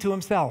preaching to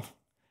himself.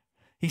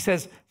 He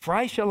says, for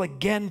I shall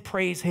again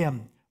praise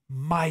him,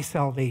 my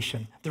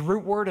salvation. The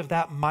root word of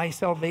that, my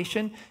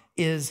salvation,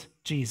 is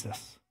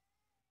Jesus.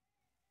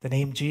 The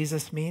name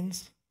Jesus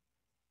means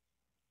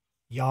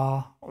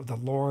Yah, or the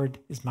Lord,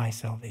 is my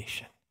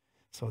salvation.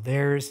 So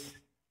there's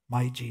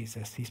my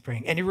Jesus. He's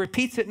praying. And he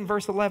repeats it in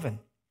verse 11.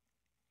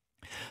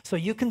 So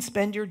you can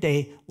spend your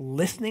day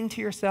listening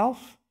to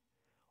yourself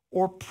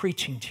or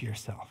preaching to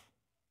yourself.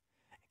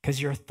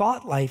 Because your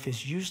thought life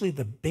is usually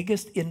the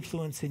biggest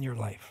influence in your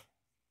life,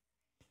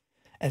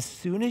 As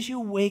soon as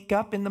you wake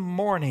up in the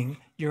morning,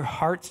 your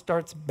heart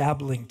starts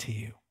babbling to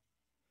you.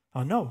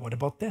 Oh no, what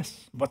about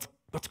this? What's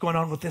going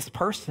on with this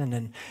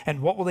person?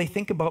 And what will they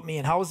think about me?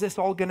 And how is this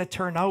all going to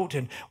turn out?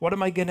 And what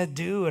am I going to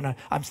do? And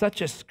I'm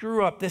such a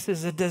screw up. This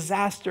is a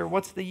disaster.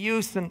 What's the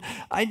use? And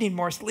I need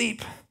more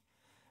sleep.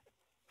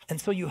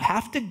 And so you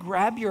have to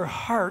grab your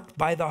heart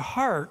by the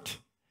heart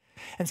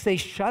and say,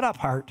 shut up,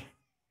 heart,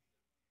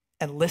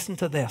 and listen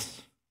to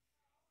this.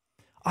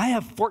 I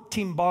have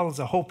 14 bottles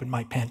of hope in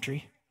my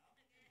pantry,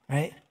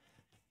 right?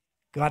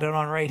 Got it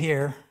on right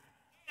here.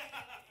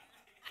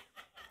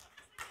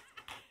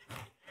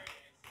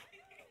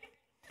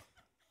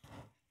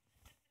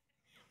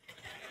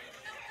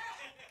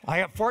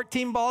 I got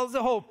 14 bottles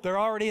of hope. They're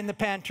already in the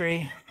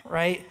pantry,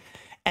 right?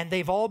 And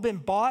they've all been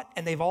bought,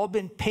 and they've all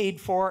been paid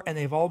for, and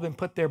they've all been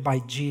put there by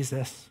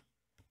Jesus,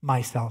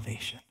 my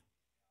salvation.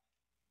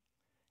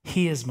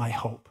 He is my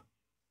hope,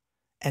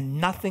 and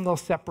nothing will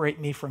separate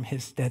me from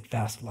his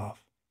steadfast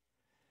love.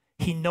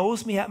 He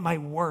knows me at my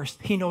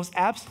worst. He knows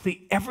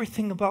absolutely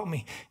everything about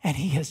me, and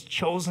he has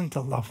chosen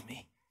to love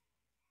me.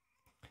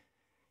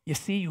 You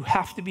see, you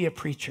have to be a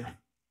preacher,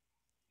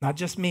 not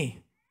just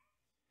me.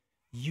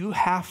 You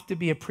have to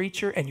be a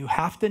preacher, and you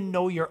have to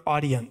know your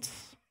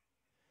audience.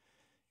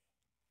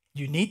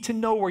 You need to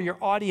know where your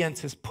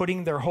audience is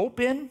putting their hope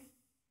in.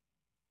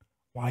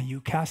 Why are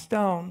you cast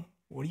down?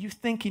 What are you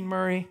thinking,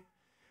 Murray?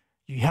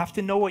 You have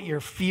to know what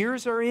your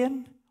fears are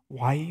in.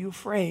 Why are you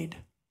afraid?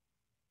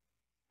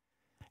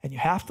 And you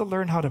have to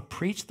learn how to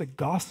preach the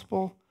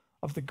gospel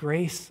of the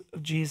grace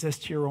of Jesus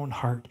to your own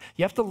heart.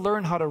 You have to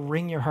learn how to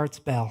ring your heart's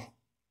bell.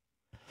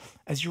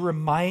 As you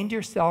remind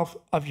yourself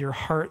of your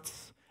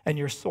heart's and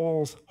your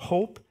soul's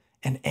hope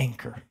and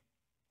anchor.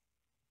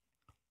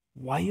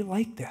 Why are you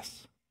like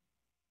this?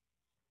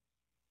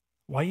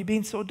 Why are you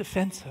being so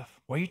defensive?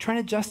 Why are you trying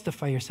to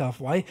justify yourself?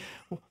 Why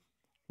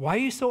are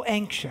you so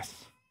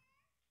anxious?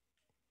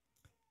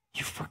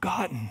 You've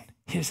forgotten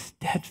his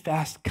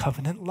steadfast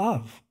covenant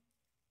love.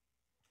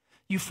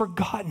 You've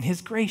forgotten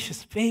his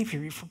gracious favor.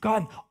 You've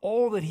forgotten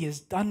all that he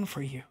has done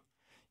for you.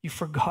 You've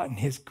forgotten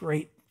his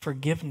great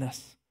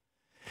forgiveness.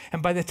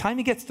 And by the time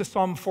he gets to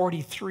Psalm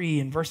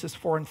 43 in verses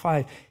 4 and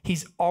 5,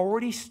 he's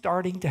already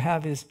starting to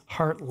have his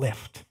heart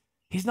lift.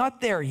 He's not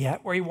there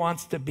yet where he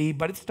wants to be,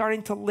 but it's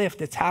starting to lift.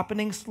 It's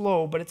happening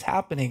slow, but it's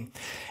happening.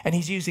 And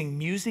he's using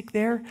music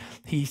there.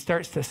 He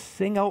starts to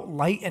sing out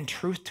light and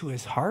truth to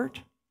his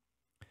heart.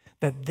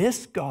 That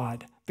this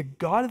God, the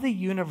God of the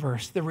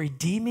universe, the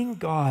redeeming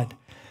God,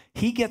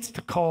 he gets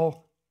to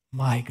call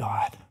my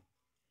God,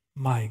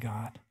 my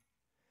God.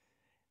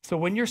 So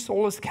when your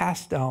soul is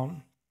cast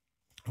down,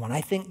 when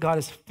I think God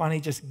has finally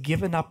just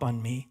given up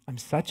on me, I'm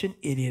such an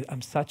idiot,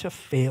 I'm such a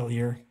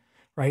failure,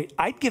 right?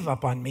 I'd give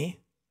up on me.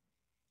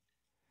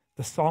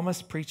 The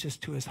psalmist preaches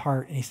to his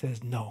heart and he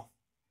says, no,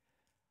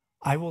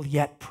 I will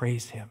yet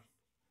praise him.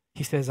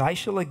 He says, I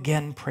shall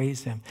again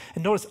praise him.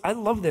 And notice, I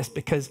love this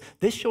because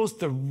this shows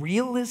the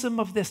realism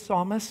of this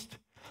psalmist,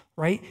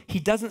 right? He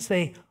doesn't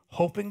say,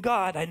 hope in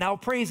God, I now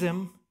praise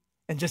him,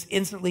 and just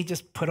instantly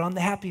just put on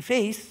the happy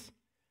face.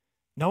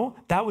 No,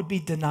 that would be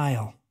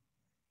denial.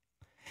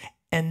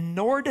 And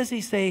nor does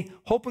he say,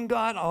 hope in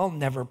God, I'll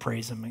never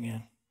praise him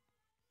again.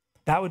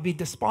 That would be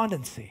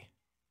despondency.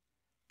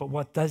 But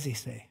what does he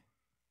say?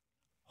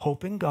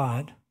 Hope in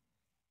God,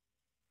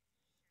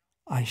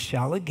 I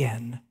shall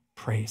again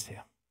praise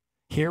him.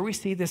 Here we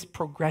see this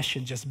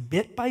progression, just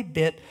bit by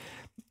bit,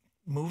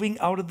 moving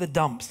out of the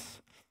dumps.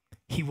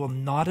 He will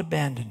not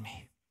abandon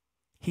me.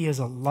 He is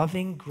a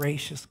loving,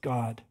 gracious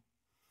God.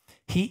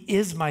 He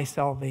is my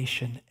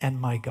salvation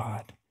and my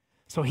God.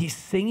 So he's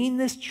singing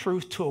this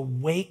truth to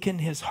awaken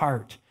his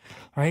heart,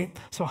 right?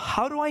 So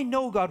how do I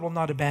know God will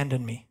not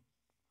abandon me?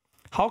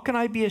 How can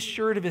I be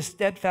assured of his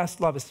steadfast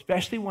love,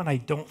 especially when I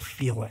don't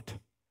feel it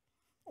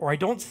or I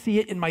don't see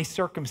it in my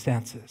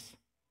circumstances?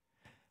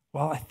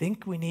 Well, I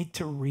think we need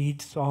to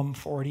read Psalm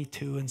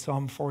 42 and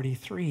Psalm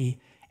 43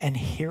 and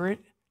hear it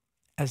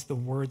as the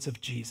words of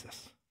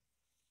Jesus.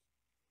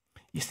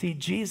 You see,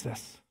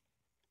 Jesus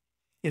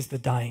is the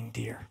dying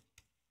deer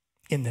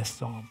in this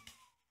psalm.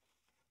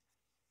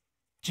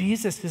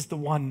 Jesus is the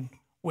one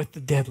with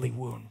the deadly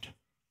wound.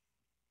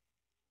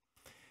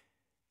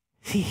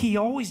 See, he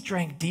always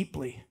drank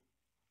deeply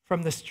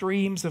from the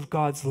streams of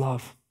God's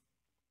love.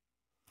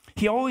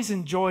 He always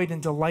enjoyed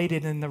and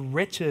delighted in the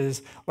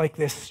riches like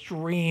this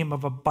stream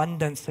of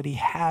abundance that he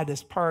had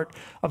as part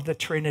of the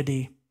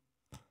Trinity.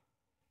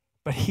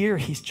 But here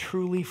he's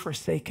truly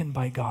forsaken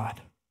by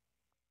God.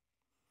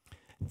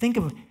 Think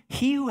of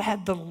he who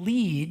had the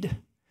lead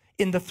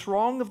in the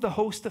throng of the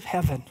host of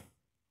heaven,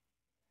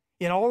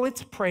 in all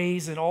its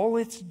praise and all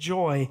its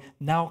joy,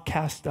 now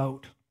cast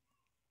out.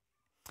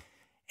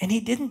 And he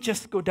didn't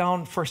just go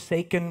down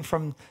forsaken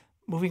from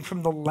moving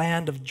from the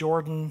land of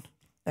Jordan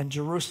and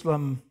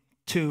Jerusalem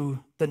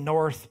to the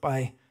north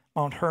by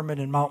Mount Hermon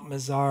and Mount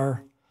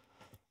Mizar.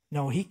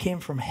 No, he came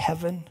from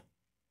heaven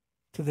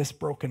to this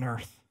broken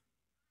earth.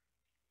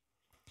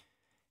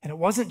 And it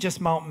wasn't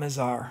just Mount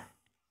Mizar.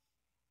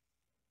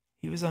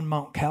 He was on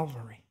Mount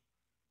Calvary.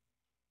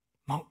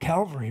 Mount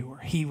Calvary, where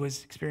he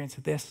was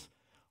experiencing this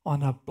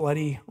on a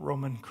bloody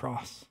Roman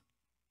cross.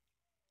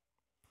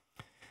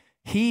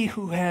 He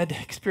who had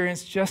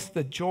experienced just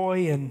the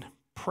joy and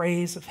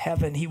praise of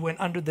heaven, he went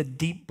under the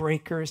deep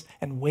breakers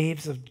and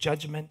waves of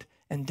judgment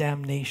and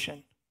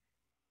damnation.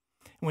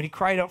 And when he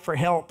cried out for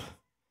help,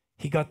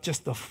 he got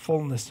just the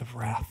fullness of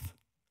wrath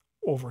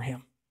over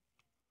him.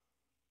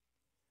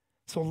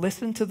 So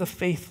listen to the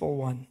faithful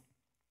one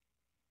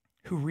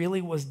who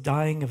really was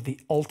dying of the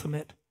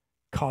ultimate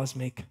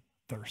cosmic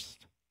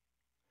thirst.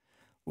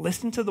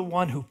 Listen to the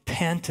one who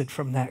panted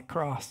from that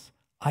cross,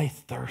 I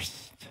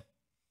thirst.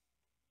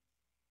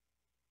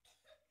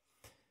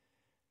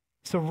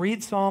 So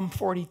read Psalm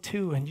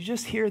 42 and you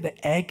just hear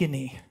the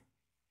agony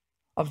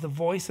of the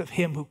voice of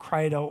him who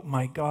cried out,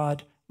 my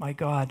God,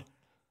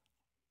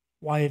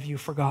 why have you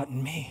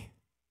forgotten me?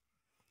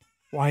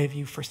 Why have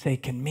you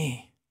forsaken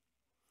me?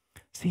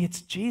 See,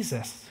 it's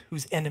Jesus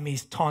whose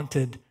enemies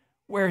taunted,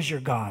 where's your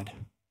God?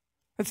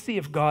 Let's see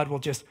if God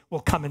will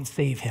come and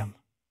save him.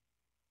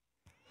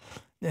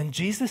 And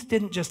Jesus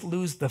didn't just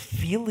lose the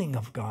feeling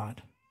of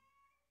God.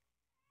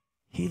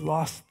 He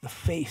lost the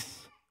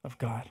face of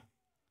God.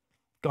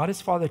 God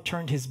his Father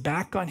turned his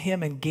back on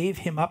him and gave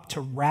him up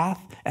to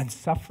wrath and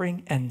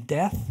suffering and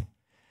death.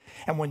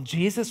 And when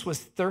Jesus was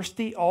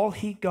thirsty, all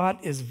he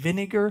got is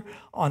vinegar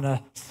on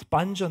a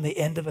sponge on the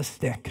end of a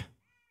stick.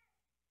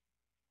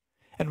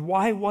 And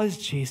why was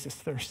Jesus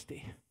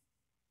thirsty?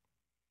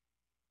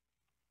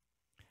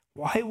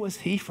 Why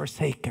was he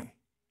forsaken?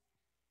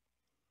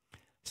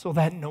 So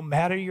that no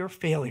matter your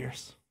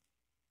failures,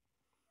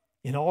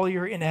 in all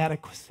your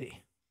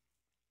inadequacy,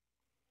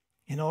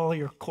 in all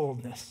your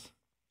coldness,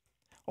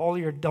 all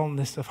your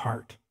dullness of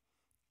heart,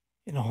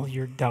 in all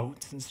your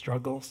doubts and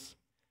struggles,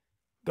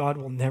 God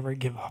will never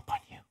give up on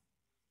you.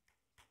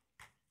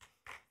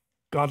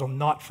 God will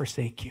not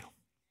forsake you.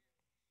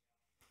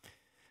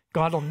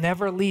 God will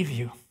never leave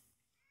you.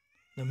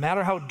 No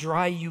matter how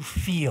dry you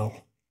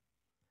feel,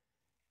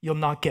 you'll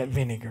not get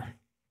vinegar.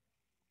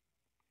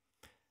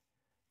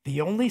 The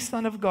only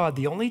Son of God,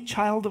 the only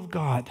child of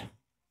God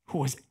who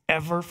was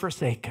ever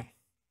forsaken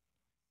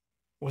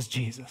was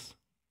Jesus.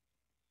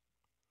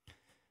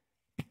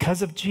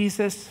 Because of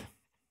Jesus,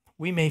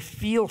 we may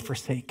feel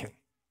forsaken,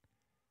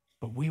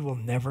 but we will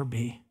never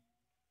be.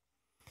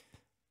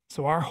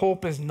 So our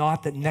hope is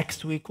not that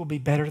next week will be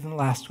better than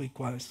last week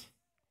was,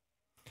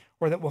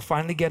 or that we'll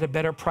finally get a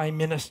better prime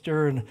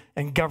minister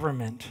and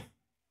government,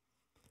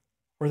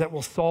 or that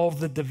we'll solve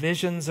the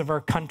divisions of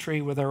our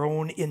country with our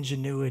own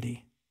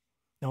ingenuity.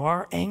 No,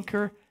 our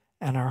anchor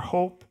and our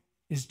hope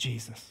is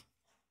Jesus.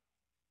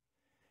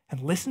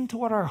 And listen to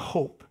what our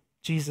hope,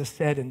 Jesus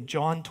said in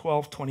John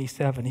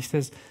 12:27. He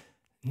says,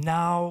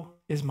 now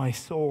is my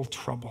soul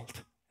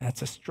troubled.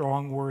 That's a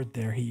strong word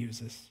there he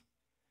uses.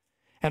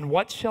 And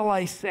what shall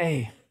I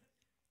say?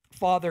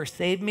 Father,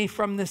 save me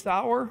from this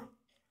hour.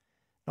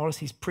 Notice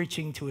he's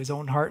preaching to his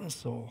own heart and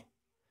soul.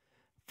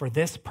 For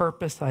this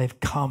purpose I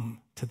have come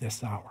to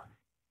this hour.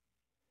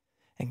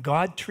 And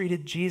God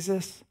treated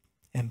Jesus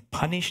and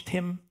punished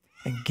him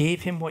and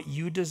gave him what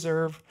you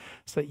deserve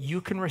so that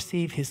you can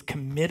receive his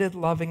committed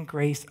love and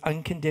grace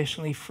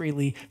unconditionally,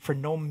 freely, for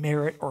no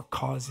merit or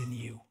cause in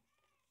you.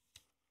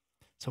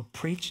 So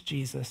preach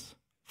Jesus,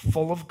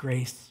 full of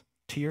grace,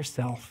 to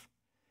yourself.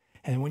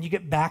 And when you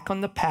get back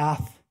on the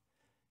path,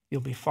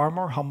 you'll be far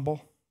more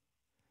humble,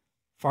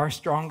 far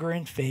stronger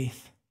in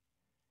faith,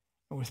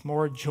 and with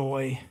more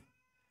joy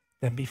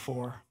than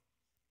before.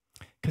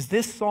 Because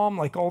this psalm,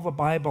 like all the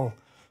Bible,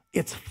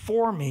 it's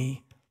for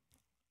me,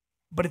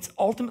 but it's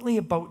ultimately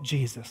about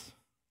Jesus.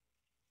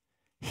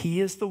 He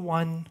is the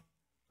one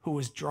who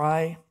was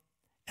dry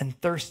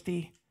and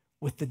thirsty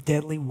with the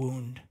deadly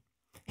wound.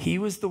 He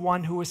was the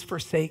one who was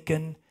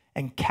forsaken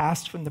and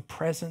cast from the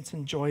presence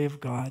and joy of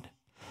God.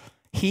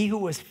 He who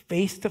was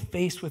face to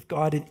face with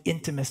God in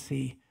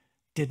intimacy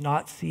did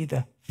not see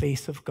the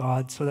face of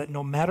God, so that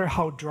no matter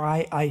how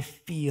dry I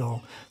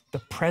feel, the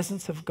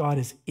presence of God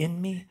is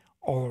in me,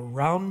 all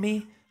around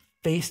me,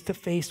 face to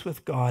face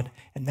with God,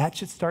 and that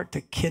should start to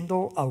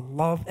kindle a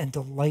love and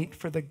delight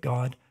for the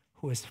God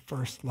who has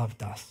first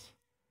loved us.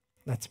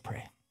 Let's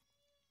pray.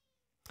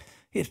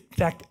 In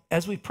fact,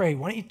 as we pray,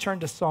 why don't you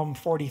turn to Psalm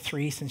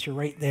 43, since you're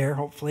right there,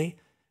 hopefully.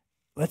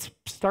 Let's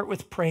start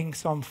with praying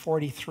Psalm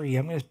 43.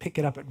 I'm going to pick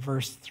it up at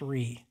verse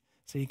 3.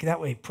 So you can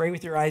that way pray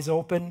with your eyes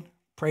open,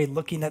 pray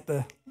looking at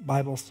the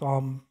Bible,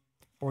 Psalm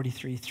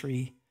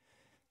 43:3.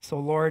 So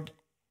Lord,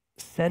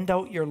 send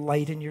out your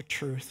light and your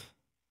truth.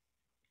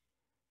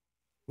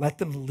 Let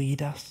them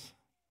lead us.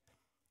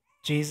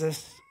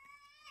 Jesus,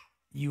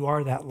 you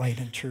are that light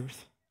and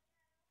truth.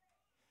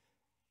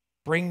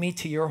 Bring me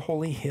to your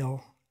holy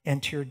hill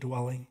and to your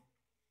dwelling.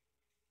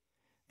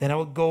 Then I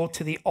will go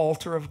to the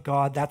altar of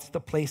God. That's the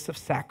place of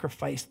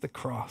sacrifice, the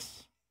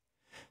cross.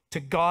 To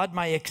God,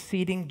 my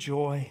exceeding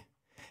joy.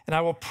 And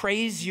I will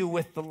praise you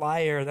with the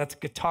lyre. That's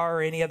guitar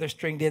or any other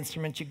stringed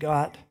instrument you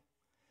got.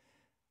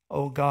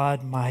 Oh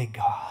God, my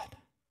God.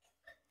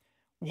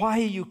 Why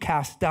are you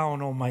cast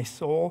down, O my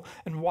soul?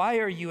 And why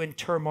are you in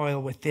turmoil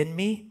within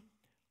me?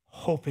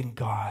 hope in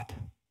God.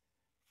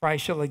 For I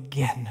shall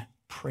again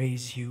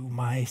praise you,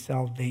 my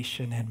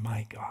salvation and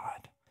my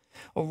God.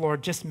 Oh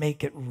Lord, just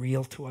make it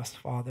real to us,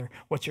 Father,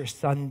 what your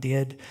Son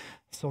did,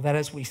 so that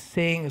as we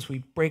sing, as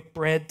we break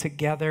bread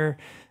together,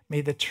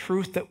 may the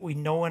truth that we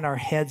know in our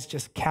heads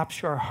just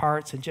capture our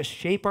hearts and just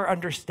shape our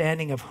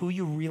understanding of who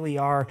you really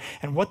are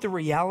and what the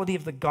reality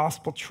of the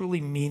gospel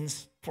truly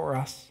means for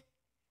us.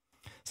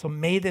 So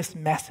may this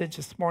message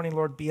this morning,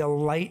 Lord, be a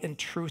light and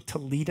truth to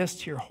lead us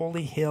to your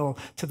holy hill,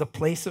 to the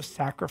place of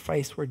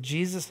sacrifice where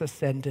Jesus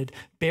ascended,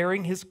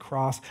 bearing his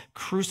cross,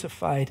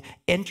 crucified,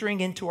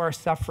 entering into our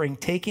suffering,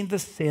 taking the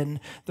sin,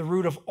 the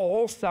root of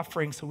all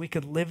suffering, so we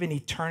could live in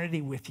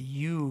eternity with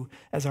you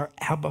as our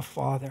Abba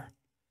Father,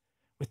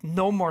 with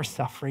no more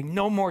suffering,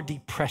 no more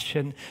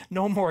depression,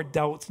 no more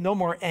doubts, no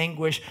more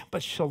anguish,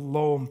 but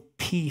shalom,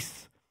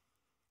 peace,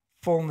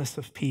 fullness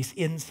of peace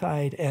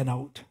inside and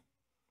out.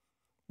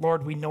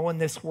 Lord, we know in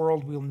this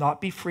world we will not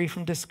be free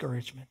from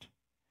discouragement,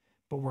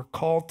 but we're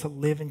called to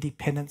live in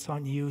dependence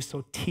on you.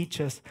 So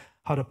teach us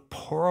how to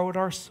pour out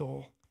our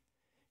soul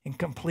in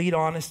complete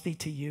honesty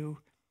to you,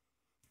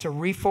 to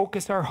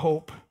refocus our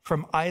hope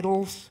from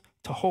idols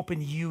to hope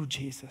in you,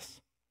 Jesus,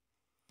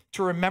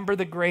 to remember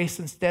the grace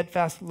and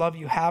steadfast love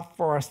you have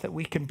for us that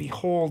we can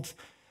behold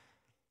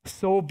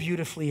so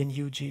beautifully in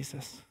you,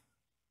 Jesus.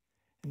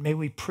 And may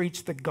we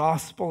preach the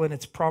gospel and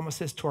its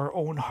promises to our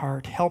own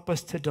heart. Help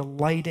us to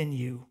delight in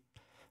you.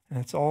 And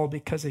it's all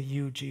because of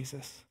you,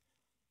 Jesus.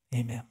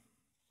 Amen.